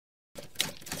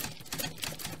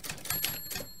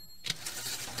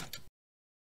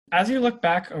As you look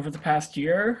back over the past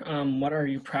year, what are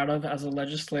you proud of as a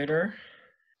legislator?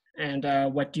 And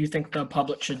what do you think the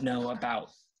public should know about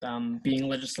being a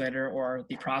legislator or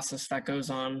the process that goes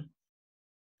on?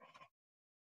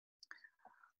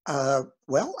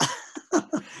 Well,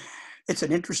 it's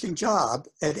an interesting job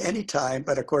at any time,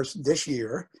 but of course, this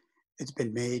year it's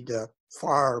been made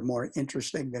far more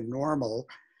interesting than normal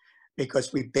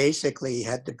because we basically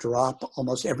had to drop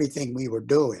almost everything we were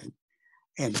doing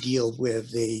and deal with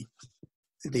the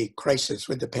crisis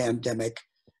with the pandemic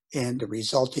and the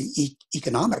resulting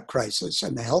economic crisis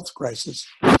and the health crisis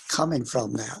coming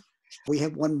from that. We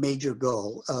have one major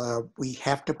goal. We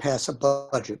have to pass a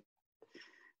budget,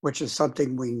 which is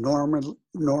something we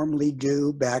normally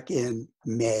do back in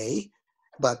May,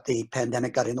 but the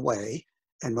pandemic got in the way.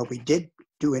 And what we did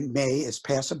do in May is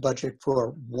pass a budget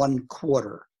for 1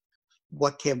 quarter.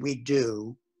 What can we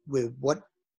do with what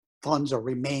funds are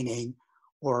remaining,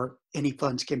 or any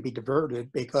funds can be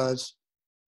diverted because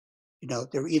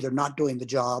they're either not doing the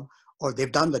job or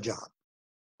they've done the job.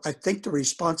 I think the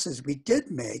responses we did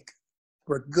make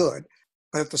were good,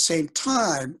 but at the same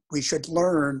time, we should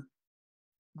learn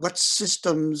what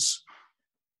systems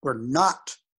were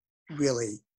not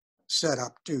really set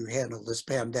up to handle this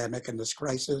pandemic and this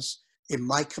crisis. In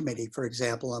my committee, for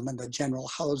example, I'm in the General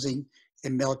Housing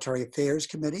and Military Affairs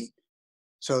Committee.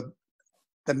 So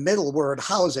the middle word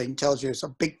housing tells you it's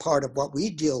a big part of what we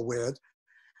deal with.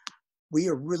 We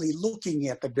are really looking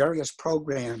at the various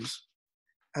programs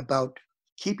about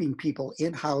keeping people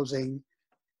in housing,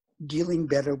 dealing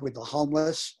better with the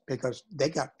homeless because they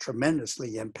got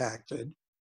tremendously impacted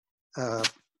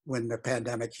when the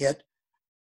pandemic hit,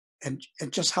 and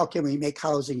just how can we make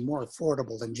housing more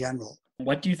affordable in general.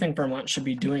 What do you think Vermont should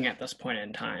be doing at this point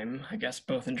in time? I guess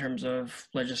both in terms of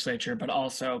legislature, but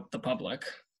also the public.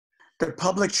 The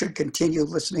public should continue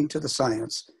listening to the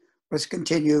science. Let's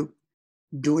continue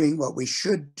doing what we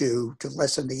should do to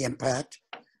lessen the impact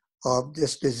of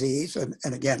this disease. And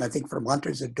again, I think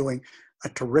Vermonters are doing a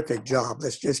terrific job.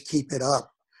 Let's just keep it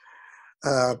up.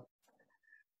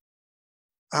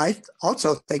 I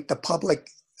also think the public,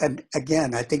 and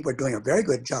again, I think we're doing a very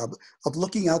good job of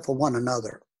looking out for one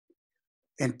another.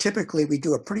 And typically we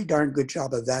do a pretty darn good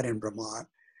job of that in Vermont.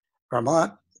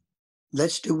 Vermont,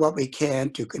 let's do what we can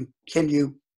to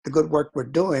continue the good work we're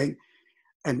doing.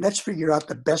 And let's figure out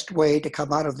the best way to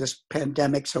come out of this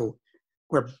pandemic so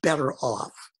we're better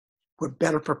off, we're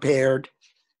better prepared,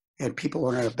 and people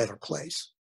are in a better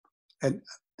place. And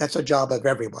that's a job of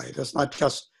everybody. That's not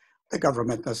just the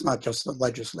government, that's not just the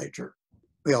legislature.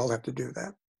 We all have to do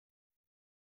that.